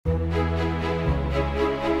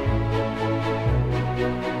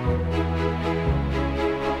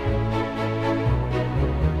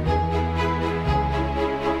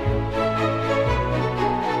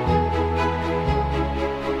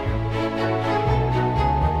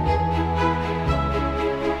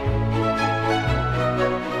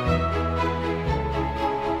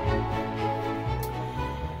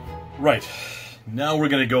Right, now we're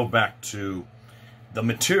going to go back to the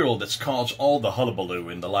material that's caused all the hullabaloo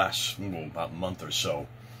in the last about month or so.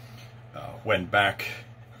 When back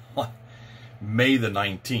May the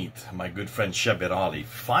 19th, my good friend Shabir Ali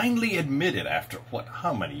finally admitted, after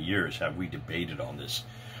how many years have we debated on this,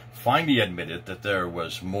 finally admitted that there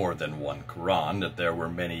was more than one Quran, that there were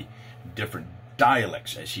many different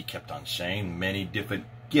dialects, as he kept on saying, many different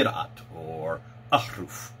Qira'at or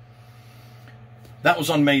Ahruf. That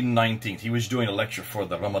was on May 19th. He was doing a lecture for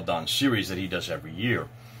the Ramadan series that he does every year.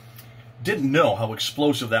 Didn't know how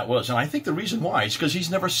explosive that was. And I think the reason why is because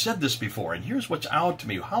he's never said this before. And here's what's out to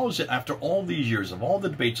me. How is it after all these years of all the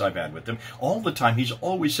debates I've had with him, all the time he's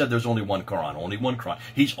always said there's only one Quran, only one Quran.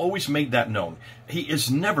 He's always made that known. He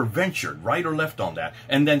has never ventured right or left on that.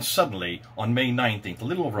 And then suddenly, on May 19th, a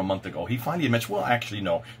little over a month ago, he finally admits, well, actually,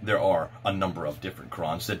 no, there are a number of different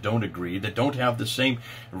Qurans that don't agree, that don't have the same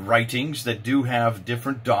writings, that do have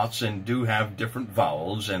different dots and do have different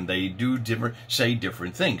vowels, and they do say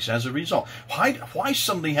different things as a result. Why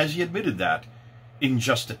suddenly has he admitted that in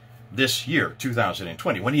just this year,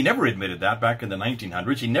 2020, when he never admitted that back in the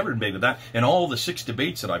 1900s? He never admitted that in all the 6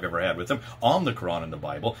 debates that I've ever had with him on the Quran and the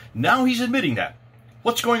Bible. Now he's admitting that.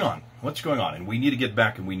 What's going on? What's going on? And we need to get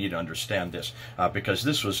back and we need to understand this because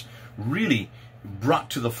this was really brought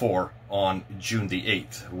to the fore on June the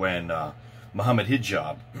 8th when Muhammad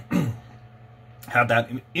Hijab had that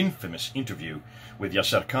infamous interview with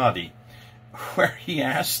Yasser Qadi, where he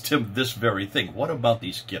asked him this very thing. What about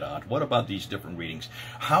these Qira'at? What about these different readings?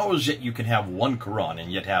 How is it you can have one Quran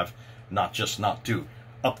and yet have not 2,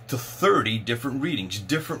 up to 30 different readings,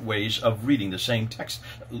 different ways of reading the same text?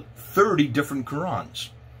 30 different Qurans.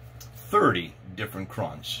 30 different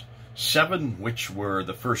Qurans. 7 which were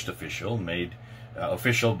the first official, made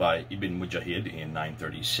official by Ibn Mujahid in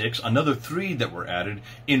 936. Another 3 that were added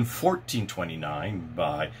in 1429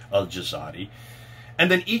 by Al-Jazari. And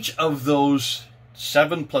then each of those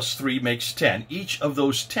 7 plus 3 makes 10. Each of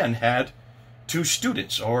those 10 had 2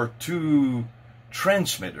 students or 2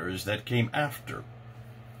 transmitters that came after,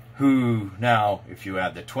 who now, if you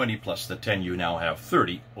add the 20 plus the 10, you now have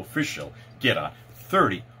 30 official Qira'at,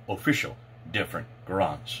 30 official different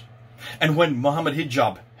Qurans. And when Muhammad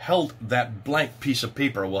Hijab held that blank piece of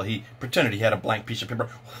paper, well, he pretended he had a blank piece of paper.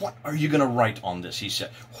 What are you going to write on this, he said.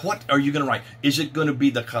 What are you going to write? Is it going to be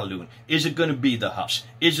the Khalun? Is it going to be the Hafs?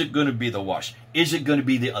 Is it going to be the Wash? Is it going to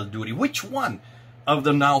be the Al-Duri? Which one of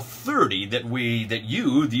the now 30 that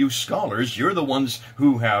you scholars, you're the ones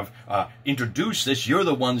who have introduced this, you're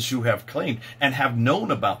the ones who have claimed and have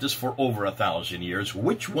known about this for over 1,000 years.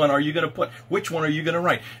 Which one are you going to put? Which one are you going to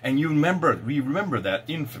write? And we remember that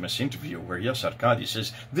infamous interview where Yasser Qadi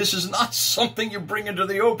says, this is not something you bring into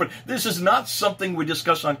the open. This is not something we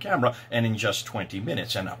discuss on camera. And in just 20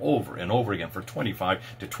 minutes and over again for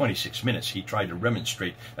 25 to 26 minutes, he tried to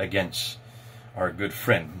remonstrate against our good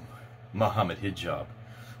friend Muhammad Hijab,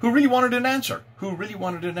 who really wanted an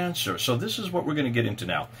answer. So this is what we're going to get into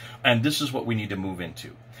now, and this is what we need to move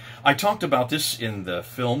into. I talked about this in the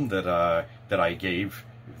film that I gave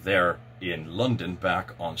there in London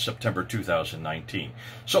back on September 2019.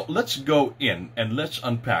 So let's go in and let's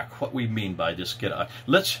unpack what we mean by this Qira'at.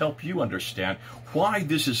 Let's help you understand why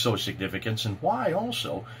this is so significant and why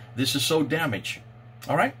also this is so damaging.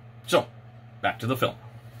 All right? So, back to the film.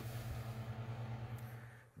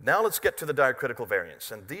 Now let's get to the diacritical variants,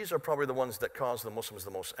 and these are probably the ones that caused the Muslims the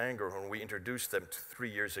most anger when we introduced them 3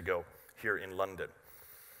 years ago here in London.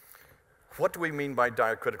 What do we mean by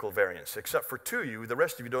diacritical variants? Except for 2 of you, the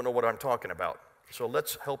rest of you don't know what I'm talking about. So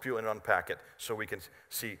let's help you and unpack it so we can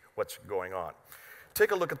see what's going on. Take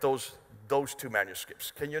a look at those 2 manuscripts.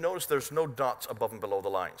 Can you notice there's no dots above and below the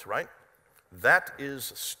lines, right? That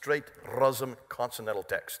is straight Razm consonantal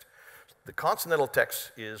text. The consonantal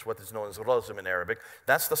text is what is known as Razm in Arabic.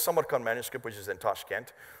 That's the Samarkand manuscript, which is in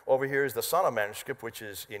Tashkent. Over here is the Sana manuscript, which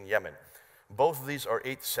is in Yemen. Both of these are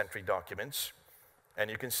 8th century documents.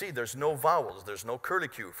 And you can see there's no vowels. There's no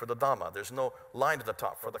curlicue for the Dhamma. There's no line at the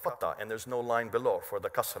top for the Fatha. And there's no line below for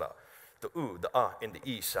the Kasra. The U, the A, and the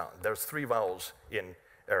E sound. There's 3 vowels in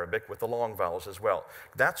Arabic with the long vowels as well.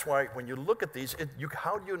 That's why when you look at these,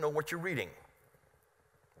 how do you know what you're reading?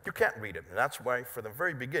 You can't read it, and that's why from the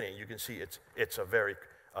very beginning you can see it's a very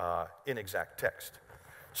inexact text.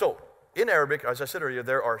 So in Arabic, as I said earlier,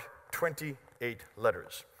 there are 28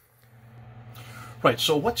 letters. Right,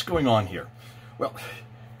 so what's going on here? Well,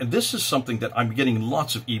 and this is something that I'm getting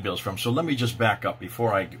lots of emails from, so let me just back up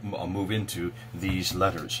before I move into these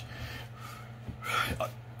letters.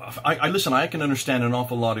 Listen, I can understand an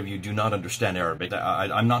awful lot of you do not understand Arabic.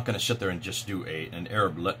 I'm not going to sit there and just do an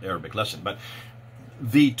Arabic lesson, but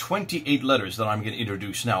The 28 letters that I'm going to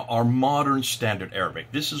introduce now are modern standard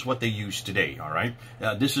Arabic. This is what they use today, all right?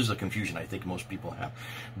 This is the confusion I think most people have.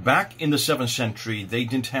 Back in the 7th century, they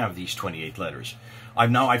didn't have these 28 letters.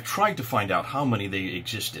 I've tried to find out how many they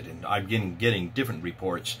existed, and I've been getting different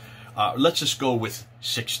reports. Let's just go with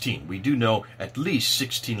 16. We do know at least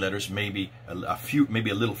 16 letters, maybe maybe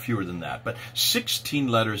a little fewer than that. But 16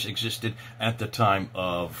 letters existed at the time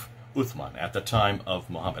of Uthman, at the time of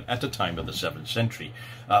Muhammad, at the time of the 7th century,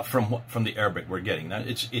 from the Arabic we're getting. Now,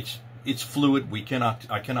 it's fluid.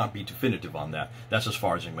 I cannot be definitive on that. That's as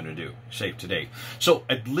far as I'm going to say today. So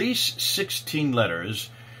at least 16 letters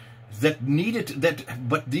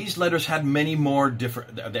but these letters had many more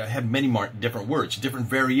different words, different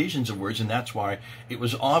variations of words, and that's why it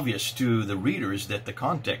was obvious to the readers that the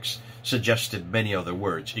context suggested many other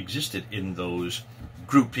words existed in those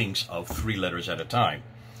groupings of 3 letters at a time,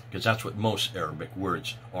 because that's what most Arabic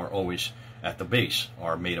words are always at the base,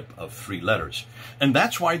 are made up of 3 letters. And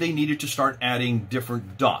that's why they needed to start adding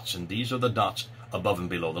different dots, and these are the dots above and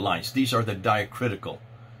below the lines. These are the diacritical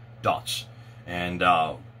dots. And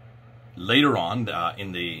later on,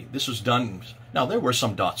 this was done. Now, there were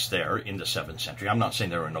some dots there in the 7th century. I'm not saying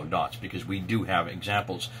there are no dots, because we do have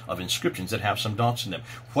examples of inscriptions that have some dots in them.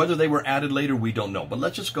 Whether they were added later, we don't know. But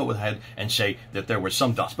let's just go ahead and say that there were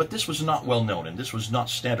some dots. But this was not well known, and this was not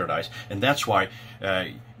standardized. And that's why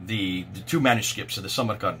the 2 manuscripts, the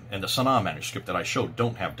Samarkand and the Sana'a manuscript that I showed,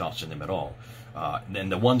 don't have dots in them at all. And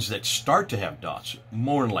the ones that start to have dots,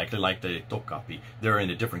 more than likely, like the Topkapi, they're in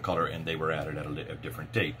a different color and they were added at a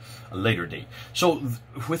different date, a later date. So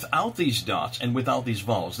without these dots and without these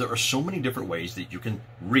vowels, there are so many different ways that you can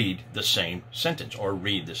read the same sentence or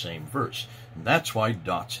read the same verse. And that's why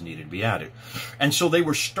dots needed to be added. And so they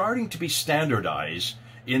were starting to be standardized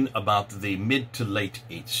in about the mid to late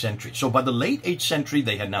 8th century. So by the late 8th century,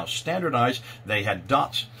 they had now standardized. They had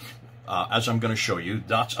dots. As I'm going to show you,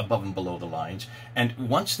 dots above and below the lines. And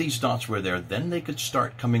once these dots were there, then they could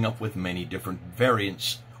start coming up with many different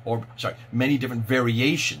many different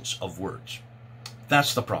variations of words.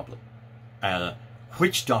 That's the problem.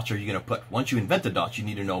 Which dots are you going to put? Once you invent the dots, you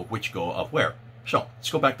need to know which go up where. So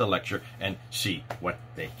let's go back to the lecture and see what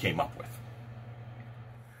they came up with.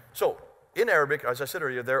 So in Arabic, as I said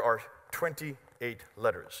earlier, there are 28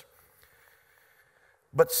 letters.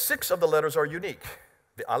 But 6 of the letters are unique.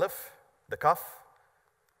 The Aleph, the Kaf,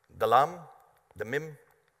 the Lam, the Mim,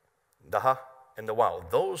 the Ha, and the Waw.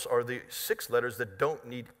 Those are the 6 letters that don't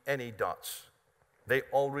need any dots. They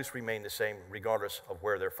always remain the same regardless of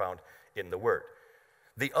where they're found in the word.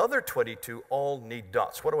 The other 22 all need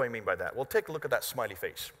dots. What do I mean by that? Well, take a look at that smiley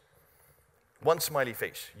face. 1 smiley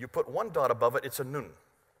face. You put 1 dot above it, it's a nuun.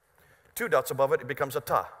 2 dots above it, it becomes a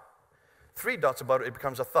thaa. 3 dots above it, it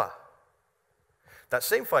becomes a thaa. That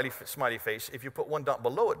same smiley face, if you put 1 dot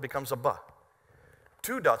below it, becomes a ba.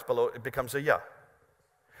 2 dots below it, it becomes a ya.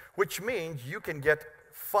 Which means you can get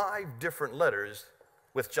 5 different letters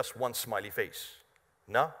with just 1 smiley face.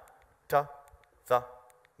 Na, ta, tha,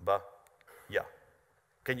 ba, ya.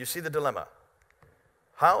 Can you see the dilemma?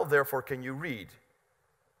 How, therefore, can you read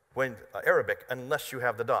Arabic unless you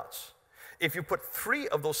have the dots? If you put 3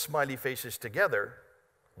 of those smiley faces together,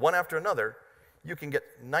 one after another, you can get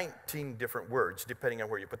 19 different words depending on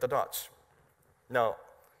where you put the dots. Now,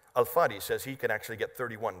 Al-Fadi says he can actually get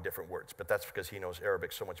 31 different words, but that's because he knows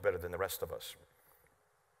Arabic so much better than the rest of us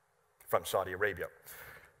from Saudi Arabia.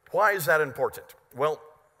 Why is that important? Well,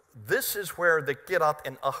 this is where the Qira'at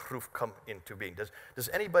and Ahruf come into being. Does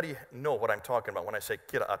anybody know what I'm talking about when I say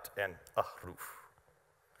Qira'at and Ahruf?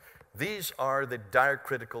 These are the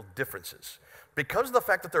diacritical differences. Because of the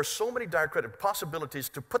fact that there are so many diacritic possibilities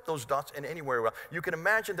to put those dots in anywhere, you can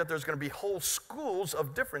imagine that there's going to be whole schools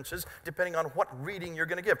of differences depending on what reading you're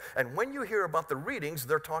going to give. And when you hear about the readings,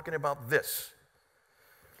 they're talking about this.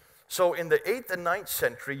 So in the 8th and 9th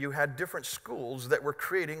century, you had different schools that were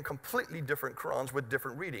creating completely different Qur'ans with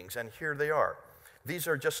different readings, and here they are. These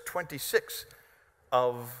are just 26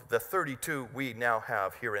 of the 32 we now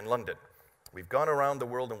have here in London. We've gone around the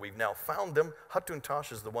world and we've now found them. Hatun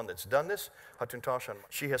Tash is the one that's done this. Hatun Tash,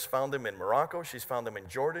 she has found them in Morocco, she's found them in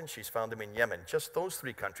Jordan, she's found them in Yemen. Just those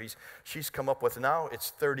 3 countries she's come up with now, it's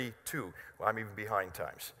 32. Well, I'm even behind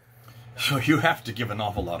times. So you have to give an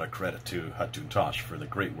awful lot of credit to Hatun Tash for the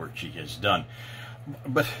great work she has done.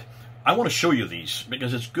 But I want to show you these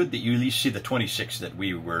because it's good that you at least see the 26 that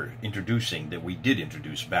we were introducing, that we did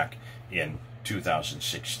introduce back in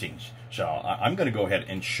 2016. So I'm going to go ahead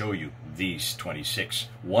and show you these 26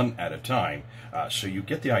 one at a time, so you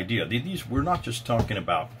get the idea. These, we're not just talking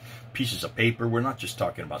about pieces of paper, we're not just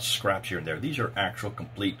talking about scraps here and there. These are actual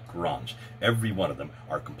complete Qur'ans. Every one of them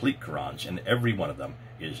are complete Qur'ans, and every one of them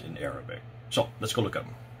is in Arabic. So let's go look at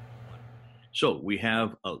them. So we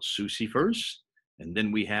have Al-Susi first, and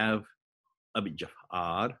then we have Abi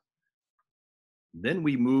Jafar. Then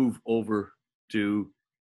we move over to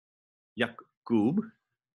Yaqub.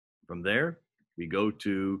 From there, we go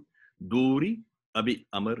to Duri, Abi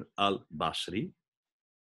Amr al-Basri,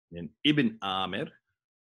 then Ibn Amir.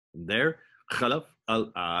 From there, Khalaf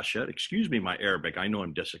al-Ashar. Excuse me, my Arabic. I know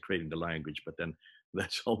I'm desecrating the language, but then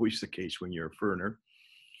that's always the case when you're a foreigner.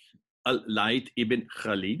 Al-Layth ibn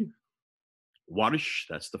Khalid. Warsh,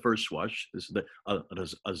 that's the first Warsh. This is the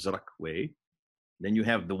Al-Azraq way. Then you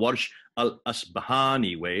have the Warsh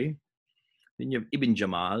al-Asbahani way. Then you have Ibn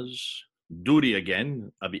Jamaz, Duri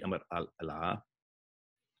again, Abi Amr al-Ala,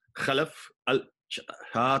 Khalaf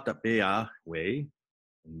al-Shatabiya way.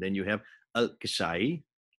 And then you have al-Kisai.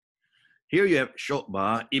 Here you have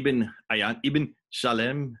Shu'bah ibn Ayan ibn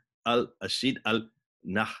Salem al-Asid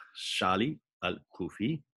al-Nahshali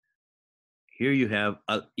al-Kufi. Here you have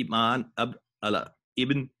al-Iman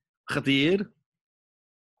ibn Khatir.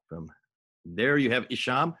 From there you have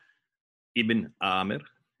Isham ibn Amir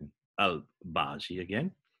al-Bazi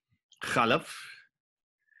again. Khalaf,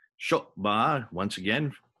 Shu'bah once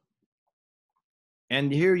again.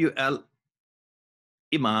 And here you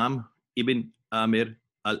al-Imam ibn Amir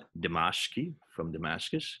al-Damashki from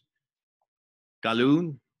Damascus.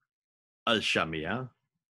 Qalun al-Shamiyah,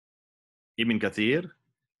 Ibn Kathir.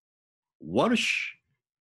 Warsh,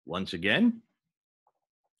 once again.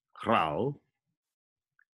 Khrao,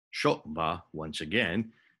 Shu'bah once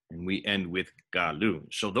again, and we end with Qalun.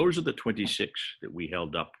 So those are the 26 that we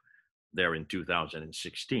held up there in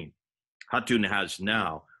 2016. Hatun has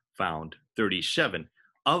now found 37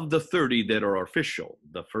 of the 30 that are official.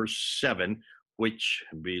 The first 7 which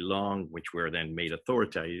were then made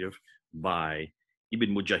authoritative by Ibn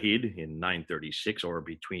Mujahid in 936, or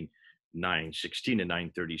between 916 and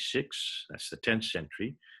 936. That's the 10th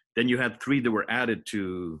century. Then you had 3 that were added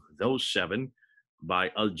to those 7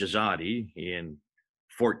 by Al-Jazari in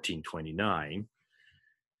 1429.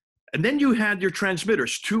 And then you had your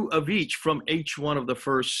transmitters, 2 of each from each one of the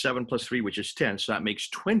first 7 plus 3, which is 10. So that makes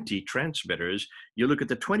 20 transmitters. You look at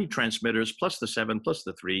the 20 transmitters plus the 7 plus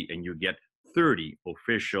the 3, and you get 30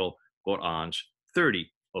 official Qur'ans,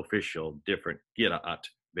 30 official different Qira'at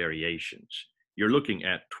variations. You're looking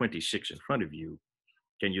at 26 in front of you.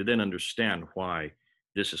 Can you then understand why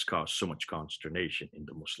this has caused so much consternation in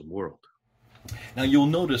the Muslim world? Now you'll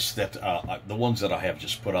notice that the ones that I have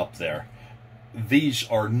just put up there, these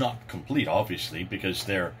are not complete, obviously, because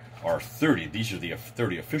there are 30. These are the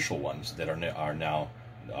 30 official ones that are now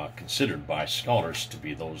considered by scholars to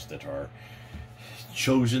be those that are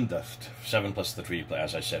chosen, the 7 plus the 3,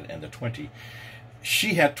 as I said, and the 20.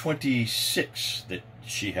 She had 26 that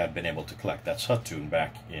she had been able to collect. That's Hatun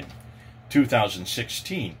back in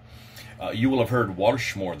 2016. You will have heard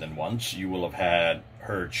Warsh more than once. You will have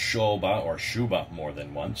heard Shoba or Shuba more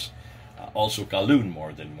than once. Also Qalun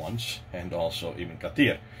more than once, and also Ibn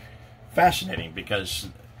Kathir. Fascinating, because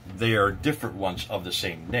they are different ones of the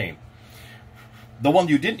same name. The one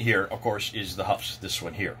you didn't hear, of course, is the Hafs, this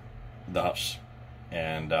one here, the Hafs.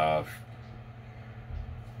 And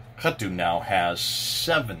Hatun now has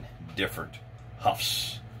 7 different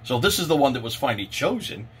Hafs. So this is the one that was finally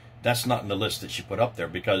chosen. That's not in the list that she put up there,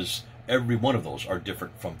 because every one of those are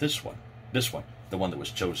different from this one, the one that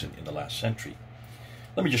was chosen in the last century.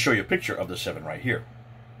 Let me just show you a picture of the 7 right here.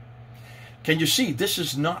 Can you see this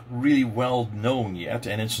is not really well known yet,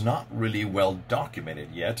 and it's not really well documented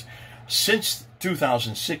yet. Since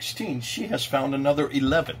 2016, she has found another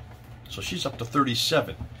 11. So she's up to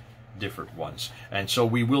 37 different ones. And so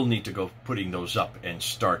we will need to go putting those up and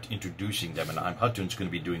start introducing them. And Hatun's going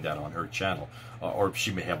to be doing that on her channel, or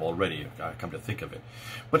she may have already, come to think of it.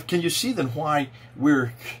 But can you see then why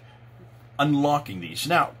we're unlocking these?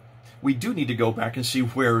 Now, we do need to go back and see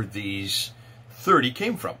where these 30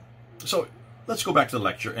 came from. So let's go back to the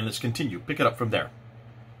lecture and let's continue. Pick it up from there.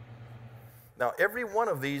 Now, every one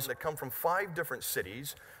of these that come from 5 different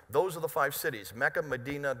cities, those are the 5 cities: Mecca,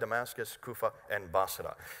 Medina, Damascus, Kufa, and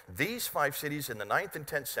Basra. These 5 cities in the 9th and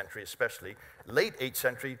 10th century, especially, late 8th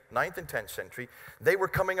century, 9th and 10th century, they were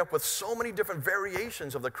coming up with so many different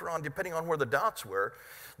variations of the Quran, depending on where the dots were,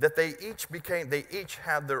 that they each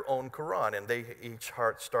had their own Quran, and they each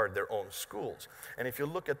started their own schools. And if you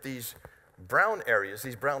look at these brown areas,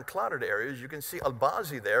 these brown clouded areas, you can see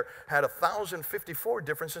Al-Bazi there had 1,054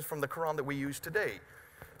 differences from the Quran that we use today.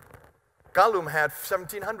 Qalum had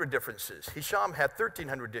 1,700 differences. Hisham had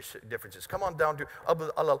 1,300 differences. Come on down to Abu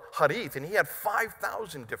al-Harith, and he had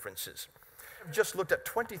 5,000 differences. I've just looked at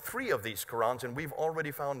 23 of these Qurans, and we've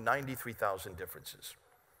already found 93,000 differences.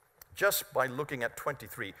 Just by looking at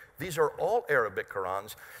 23. These are all Arabic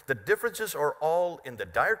Qurans. The differences are all in the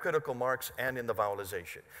diacritical marks and in the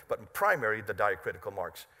vowelization, but primarily the diacritical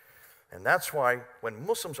marks. And that's why when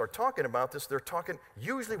Muslims are talking about this, they're talking,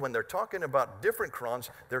 usually when they're talking about different Qurans,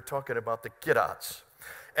 they're talking about the qira'ats.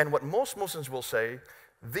 And what most Muslims will say,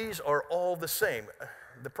 these are all the same.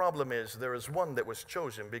 The problem is there is one that was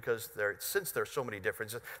chosen because since there's so many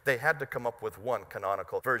differences, they had to come up with one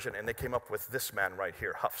canonical version, and they came up with this man right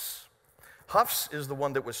here, Hafs. Hafs is the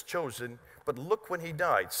one that was chosen, but look when he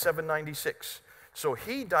died, 796. So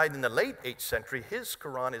he died in the late 8th century. His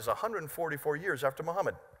Quran is 144 years after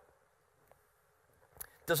Muhammad.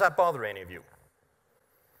 Does that bother any of you?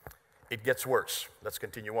 It gets worse. Let's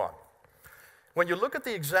continue on. When you look at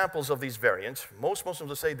the examples of these variants, most Muslims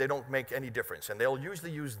will say they don't make any difference, and they'll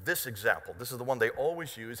usually use this example. This is the one they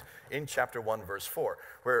always use in chapter 1, verse 4,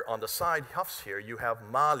 where on the side, Hafs here, you have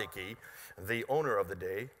Maliki, the owner of the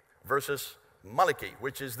day, versus Maliki,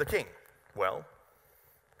 which is the king. Well,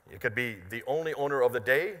 it could be the only owner of the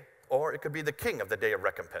day, or it could be the king of the day of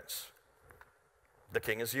recompense. The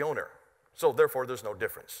king is the owner. So therefore, there's no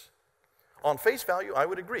difference. On face value, I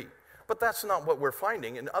would agree. But that's not what we're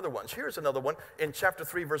finding in other ones. Here's another one. In chapter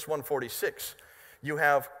 3, verse 146, you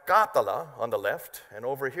have Qatala on the left, and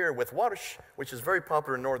over here with Warsh, which is very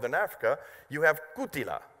popular in northern Africa, you have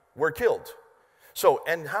Qutila, were killed. So,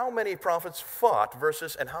 and how many prophets fought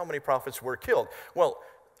versus, and how many prophets were killed? Well,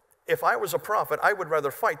 if I was a prophet, I would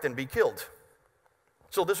rather fight than be killed.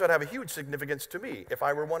 So this would have a huge significance to me if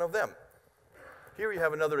I were one of them. Here you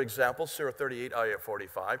have another example, Surah 38, Ayah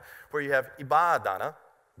 45, where you have Ibadana,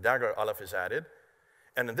 dagger aleph is added,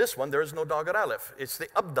 and in this one there is no dagger aleph. It's the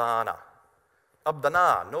Abdana.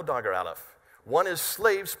 Abdana, no dagger aleph. One is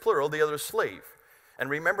slaves, plural, the other is slave. And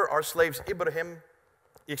remember our slaves Ibrahim,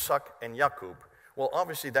 Ishaq, and Yaqub. Well,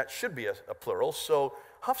 obviously that should be a plural, so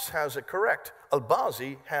Hafs has it correct.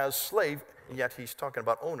 Al-Bazi has slave, and yet he's talking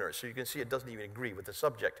about owner, so you can see it doesn't even agree with the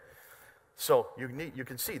subject. So you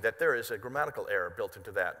can see that there is a grammatical error built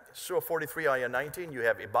into that. Surah 43, Ayah 19, you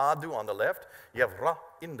have Ibadu on the left, you have Ra,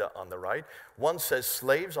 Inda on the right. One says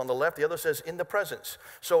slaves on the left, the other says in the presence.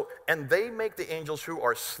 So, and they make the angels who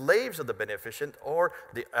are slaves of the beneficent, or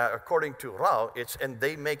according to Ra, and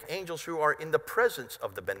they make angels who are in the presence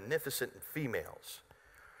of the beneficent females.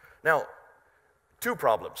 Now, two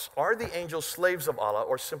problems. Are the angels slaves of Allah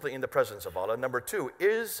or simply in the presence of Allah? Number two,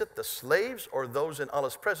 is it the slaves or those in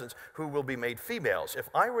Allah's presence who will be made females? If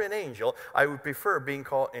I were an angel, I would prefer being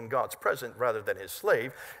caught in God's presence rather than his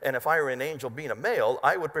slave. And if I were an angel being a male,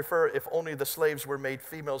 I would prefer if only the slaves were made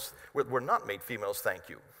females, were not made females, thank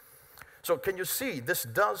you. So can you see, this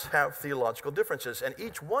does have theological differences, and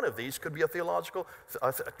each one of these could be a theological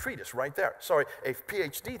a treatise right there. Sorry, a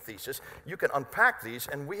PhD thesis. You can unpack these,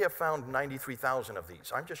 and we have found 93,000 of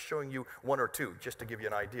these. I'm just showing you one or two, just to give you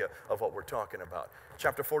an idea of what we're talking about.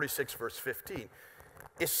 Chapter 46, verse 15.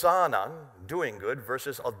 Isanan, doing good,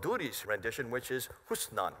 versus Al-Duri's rendition, which is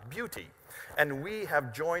Husnan, beauty. And we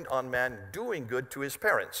have joined on man doing good to his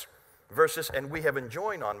parents, versus, and we have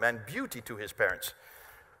enjoined on man beauty to his parents.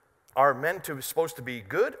 Are men supposed to be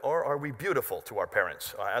good, or are we beautiful to our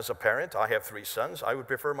parents? As a parent, I have 3 sons. I would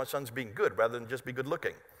prefer my sons being good rather than just be good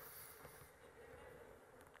looking.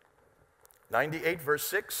 98, verse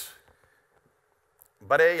 6.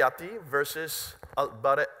 Bareyati versus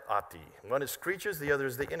al-bare'ati. One is creatures, the other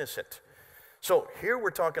is the innocent. So here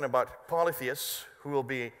we're talking about polytheists who will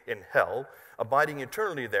be in hell, abiding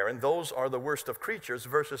eternally there, and those are the worst of creatures,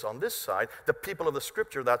 versus on this side, the people of the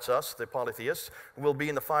scripture, that's us, the polytheists, will be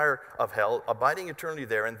in the fire of hell, abiding eternally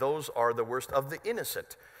there, and those are the worst of the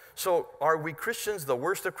innocent. So are we Christians the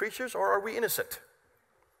worst of creatures, or are we innocent?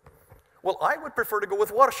 Well, I would prefer to go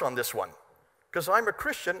with Warsh on this one, because I'm a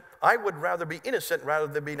Christian. I would rather be innocent rather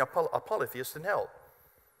than being a polytheist in hell.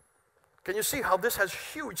 Can you see how this has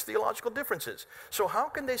huge theological differences? So how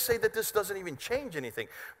can they say that this doesn't even change anything?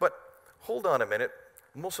 But hold on a minute.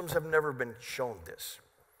 Muslims have never been shown this.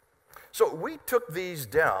 So we took these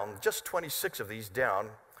down, just 26 of these down.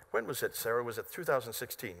 When was it, Sarah? Was it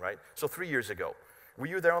 2016, right? So 3 years ago. Were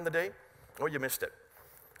you there on the day? Oh, you missed it.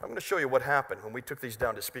 I'm going to show you what happened when we took these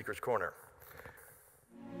down to Speaker's Corner.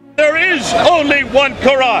 There is only one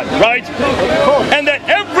Quran, right? And that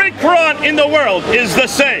every Quran in the world is the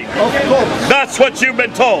same. That's what you've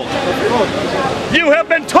been told. You have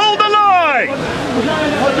been told a lie!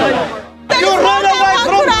 You run away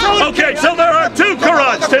from truth! Okay, so there are 2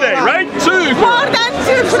 Qur'ans today, right? 2! More than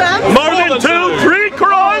 2 Qur'ans! More than 2? 3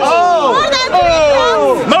 Qur'ans? More than 3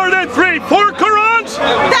 Qur'ans! More than 3? 4 Qur'ans?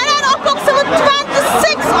 There are approximately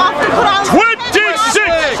 26 of the Qur'ans!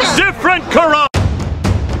 26 different Qur'ans!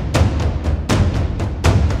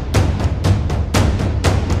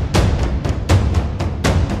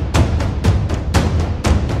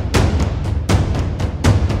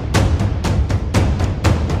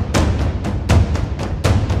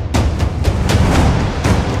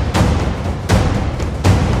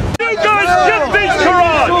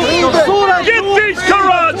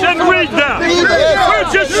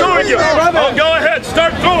 Oh, go ahead,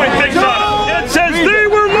 start throwing things at them. It says they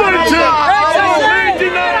were lied to.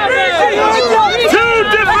 Two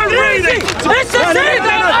different readings. It's the same in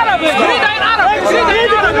Arabic. Read in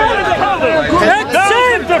Arabic. That's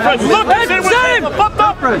the difference. Look, it's the same.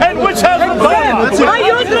 And which has the dhamma.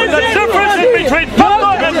 The difference is between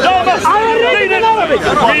dhamma and dhamma. Read it.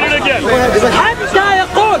 Read it again. حتى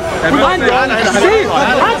يقول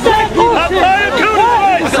حتى يقول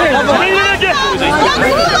Read it again.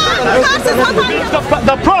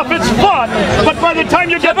 The prophets fought, but by the time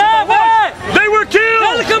you get to the fight, they were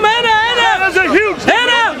killed. That is a huge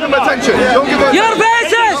attention. Don't give up. Your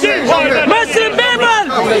faces, Muslim people,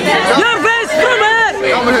 your face from here.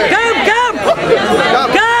 Come.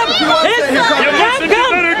 You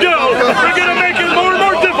better go. We're going to make it more and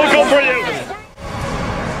more difficult for you.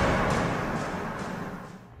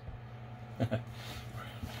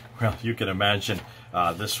 Well, you can imagine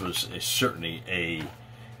this was certainly a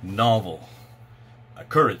novel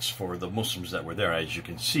occurrence for the Muslims that were there. As you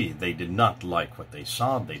can see, they did not like what they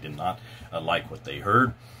saw. They did not like what they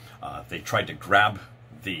heard. They tried to grab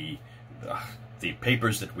the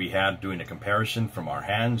papers that we had doing a comparison from our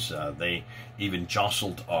hands. They even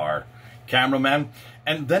jostled our cameraman.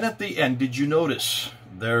 And then at the end, did you notice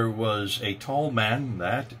there was a tall man?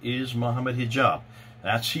 That is Muhammad Hijab.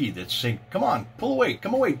 That's he that's saying, come on, pull away,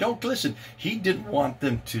 come away, don't listen. He didn't want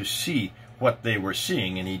them to see what they were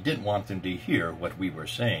seeing, and he didn't want them to hear what we were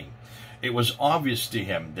saying. It was obvious to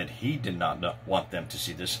him that he did not want them to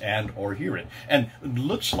see this and or hear it. And it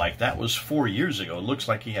looks like that was 4 years ago. It looks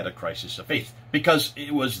like he had a crisis of faith, because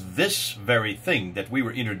it was this very thing that we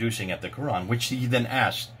were introducing at the Quran, which he then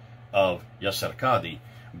asked of Yasser Qadi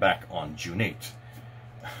back on June 8th,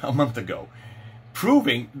 a month ago,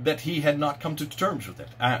 proving that he had not come to terms with it.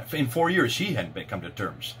 In 4 years, he hadn't come to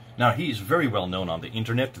terms. Now, he's very well known on the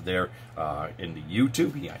internet there in the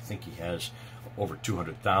YouTube. I think he has over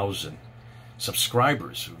 200,000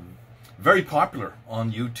 subscribers. Very popular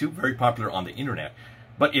on YouTube, very popular on the internet.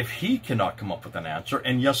 But if he cannot come up with an answer,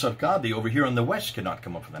 and Yasser Qadi over here in the West cannot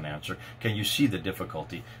come up with an answer, can you see the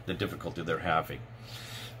difficulty they're having?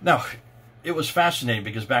 Now, it was fascinating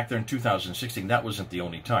because back there in 2016, that wasn't the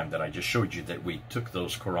only time that I just showed you that we took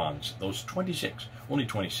those Qur'ans, those 26, only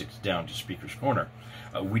 26 down to Speaker's Corner.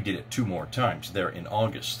 We did it 2 more times there in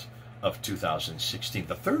August of 2016.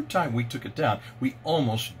 The 3rd time we took it down, we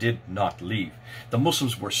almost did not leave. The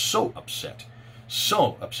Muslims were so upset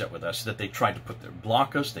with us that they tried to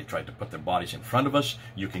block us. They tried to put their bodies in front of us.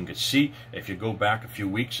 You can see, if you go back a few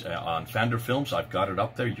weeks on Fander Films, I've got it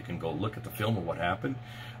up there. You can go look at the film of what happened.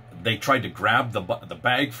 They tried to grab the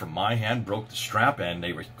bag from my hand, broke the strap, and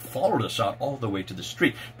they followed us out all the way to the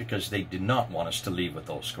street because they did not want us to leave with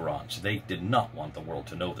those Qur'ans. They did not want the world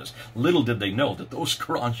to know this. Little did they know that those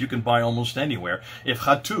Qur'ans you can buy almost anywhere. If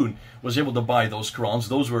Khatun was able to buy those Qur'ans,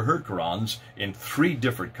 those were her Qur'ans in 3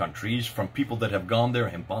 different countries from people that have gone there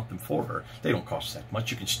and bought them for her. They don't cost that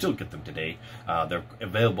much. You can still get them today. They're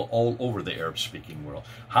available all over the Arab-speaking world.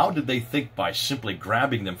 How did they think by simply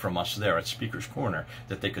grabbing them from us there at Speaker's Corner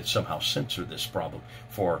that they could somehow censor this problem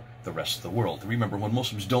for the rest of the world? Remember, when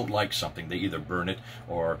Muslims don't like something, they either burn it,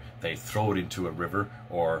 or they throw it into a river,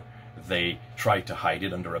 or they try to hide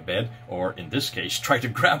it under a bed, or in this case, try to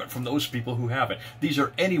grab it from those people who have it. These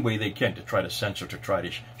are any way they can to try to censor, to try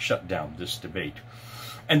to shut down this debate.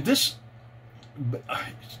 And this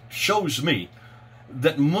shows me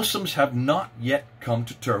that Muslims have not yet come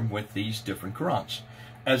to terms with these different Qur'ans.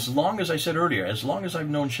 As long as I said earlier, as long as I've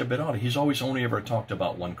known Shabbat, he's always only ever talked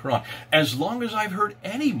about one Quran. As long as I've heard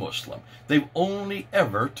any Muslim, they've only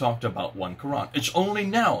ever talked about one Quran. It's only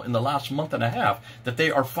now, in the last month and a half, that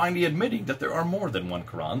they are finally admitting that there are more than one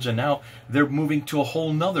Qurans, and now they're moving to a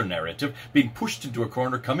whole nother narrative, being pushed into a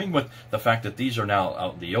corner, coming with the fact that these are now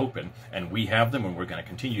out in the open, and we have them, and we're going to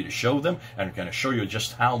continue to show them, and we're going to show you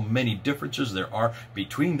just how many differences there are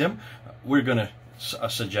between them. We're going to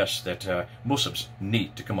suggests that Muslims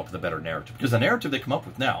need to come up with a better narrative, because the narrative they come up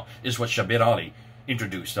with now is what Shabir Ali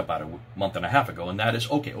introduced about a month and a half ago, and that is,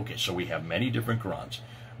 okay, so we have many different Qur'ans,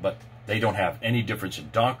 but they don't have any difference in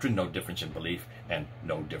doctrine, no difference in belief, and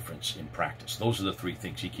no difference in practice. Those are the three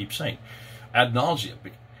things he keeps saying. Ad nauseum,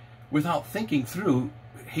 without thinking through,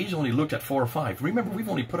 he's only looked at 4 or 5. Remember, we've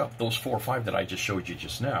only put up those 4 or 5 that I just showed you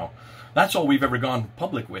just now. That's all we've ever gone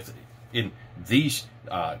public with in these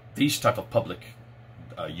type of public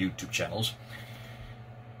YouTube channels.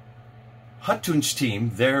 Huttoon's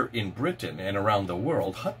team there in Britain and around the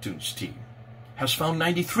world, Huttoon's team, has found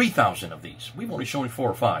 93,000 of these. We've only shown 4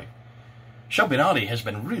 or 5. Shabir Ali has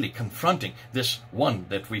been really confronting this one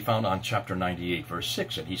that we found on chapter 98, verse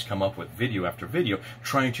 6, and he's come up with video after video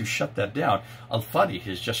trying to shut that down. Al-Fadi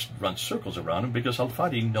has just run circles around him because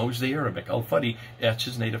Al-Fadi knows the Arabic. Al-Fadi, that's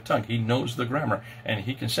his native tongue. He knows the grammar, and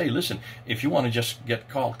he can say, listen, if you want to just get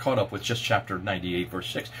caught up with just chapter 98, verse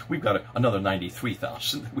 6, we've got another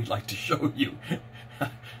 93,000 that we'd like to show you.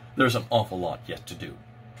 There's an awful lot yet to do.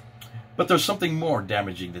 But there's something more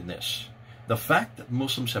damaging than this. The fact that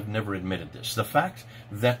Muslims have never admitted this, the fact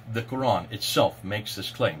that the Quran itself makes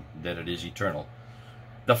this claim that it is eternal,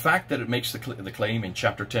 the fact that it makes the claim in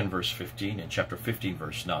chapter 10 verse 15, in chapter 15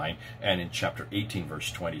 verse 9, and in chapter 18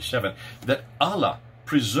 verse 27, that Allah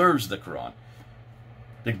preserves the Quran,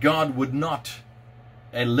 that God would not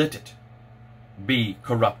let it be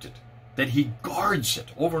corrupted, that he guards it.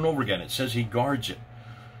 Over and over again it says he guards it.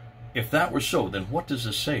 If that were so, then what does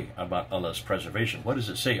it say about Allah's preservation? What does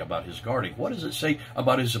it say about his guarding? What does it say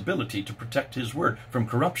about his ability to protect his word from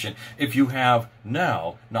corruption? If you have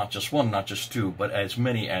now, not just 1, not just 2, but as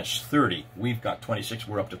many as 30. We've got 26,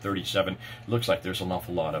 we're up to 37. Looks like there's an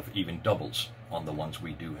awful lot of even doubles on the ones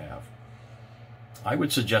we do have. I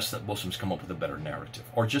would suggest that Muslims come up with a better narrative,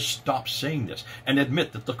 or just stop saying this and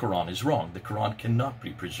admit that the Quran is wrong. The Quran cannot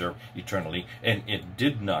be preserved eternally, and it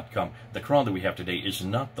did not come. The Quran that we have today is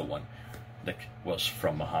not the one that was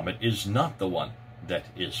from Muhammad, is not the one that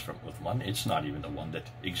is from Uthman. It's not even the one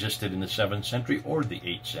that existed in the 7th century or the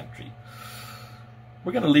 8th century.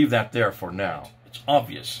 We're going to leave that there for now. It's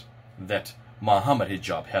obvious that Muhammad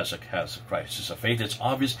Hijab has a crisis of faith. It's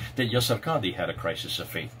obvious that Yasir Qadhi had a crisis of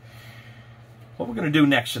faith. What we're going to do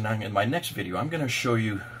next, and in my next video, I'm going to show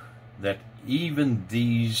you that even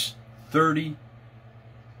these 30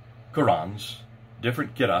 Qur'ans,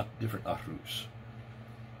 different Qira'at, different Ahrufs,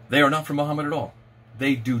 they are not from Muhammad at all.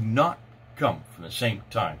 They do not come from the same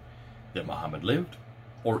time that Muhammad lived,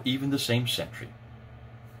 or even the same century.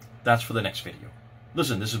 That's for the next video.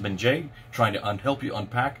 Listen, this has been Jay, trying to help you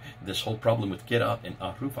unpack this whole problem with Qira'at and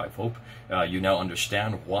Ahruf. I hope you now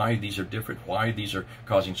understand why these are different, why these are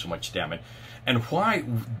causing so much damage, and why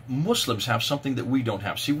Muslims have something that we don't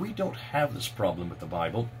have. See, we don't have this problem with the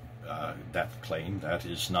Bible. That claim, that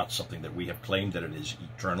is not something that we have claimed, that it is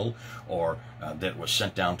eternal, or that was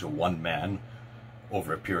sent down to one man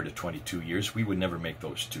over a period of 22 years. We would never make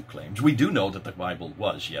those two claims. We do know that the Bible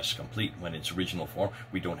was, yes, complete when its original form.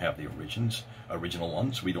 We don't have the original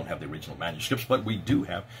ones. We don't have the original manuscripts, but we do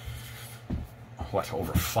have, what,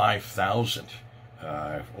 over 5,000,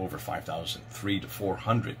 over 5,003 to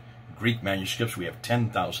 400 Greek manuscripts. We have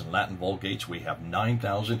 10,000 Latin Vulgates. We have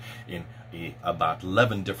 9,000 in about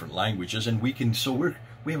 11 different languages, and we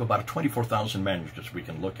have about 24,000 manuscripts we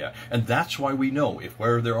can look at. And that's why we know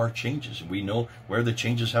where there are changes, and we know where the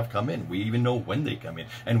changes have come in. We even know when they come in,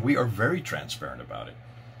 and we are very transparent about it.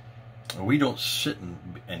 We don't sit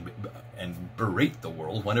and berate the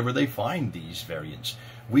world whenever they find these variants.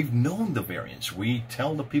 We've known the variants. We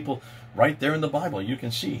tell the people right there in the Bible, you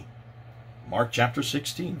can see Mark chapter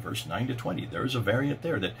 16, verse 9 to 20. There is a variant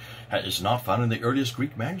there that is not found in the earliest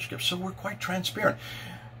Greek manuscripts, so we're quite transparent.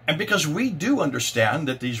 And because we do understand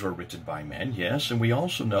that these were written by men, yes, and we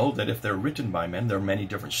also know that if they're written by men, there are many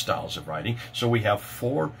different styles of writing. So we have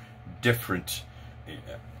 4 different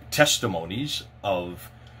testimonies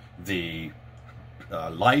of the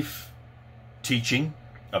life teaching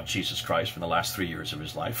of Jesus Christ from the last 3 years of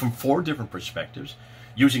his life, from 4 different perspectives,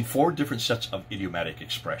 using 4 different sets of idiomatic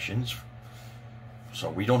expressions. So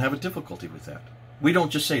we don't have a difficulty with that. We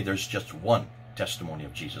don't just say there's just one testimony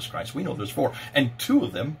of Jesus Christ. We know there's 4. And 2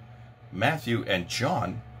 of them, Matthew and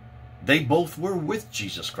John, they both were with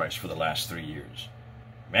Jesus Christ for the last 3 years.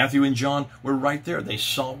 Matthew and John were right there. They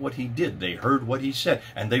saw what he did. They heard what he said.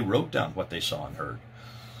 And they wrote down what they saw and heard.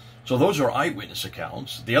 So those are eyewitness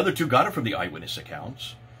accounts. The other 2 got it from the eyewitness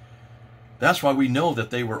accounts. That's why we know that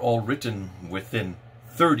they were all written within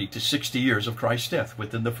 30 to 60 years of Christ's death.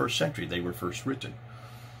 Within the 1st century, they were first written.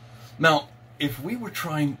 Now, if we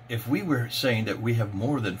were saying that we have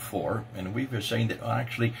more than 4, and we were saying that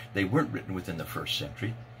actually they weren't written within the 1st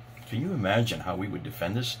century, can you imagine how we would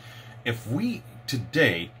defend this? If we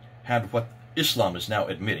today had what Islam is now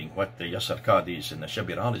admitting, what the Yasar Qadis and the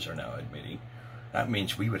Shabiralis are now admitting, that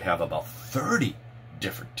means we would have about 30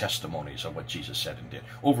 different testimonies of what Jesus said and did.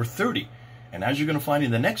 Over 30. And as you're going to find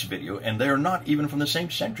in the next video, and they're not even from the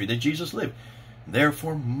same century that Jesus lived.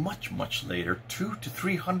 Therefore, much, much later, 200 to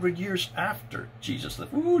 300 years after Jesus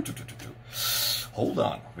lived. Hold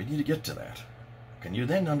on, we need to get to that. Can you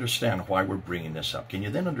then understand why we're bringing this up? Can you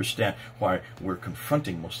then understand why we're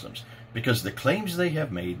confronting Muslims? Because the claims they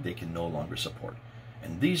have made, they can no longer support.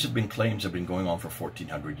 And these have been claims that have been going on for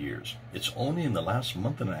 1400 years. It's only in the last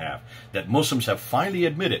month and a half that Muslims have finally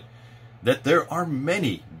admitted that there are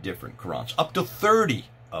many different Qur'ans, up to 30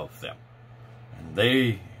 of them. And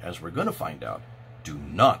they, as we're going to find out, do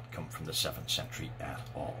not come from the 7th century at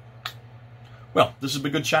all. Well, this has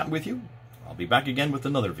been good chatting with you. I'll be back again with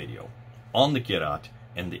another video on the Qira'at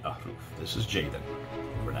and the Ahruf. This is Jaden.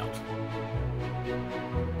 Over and out.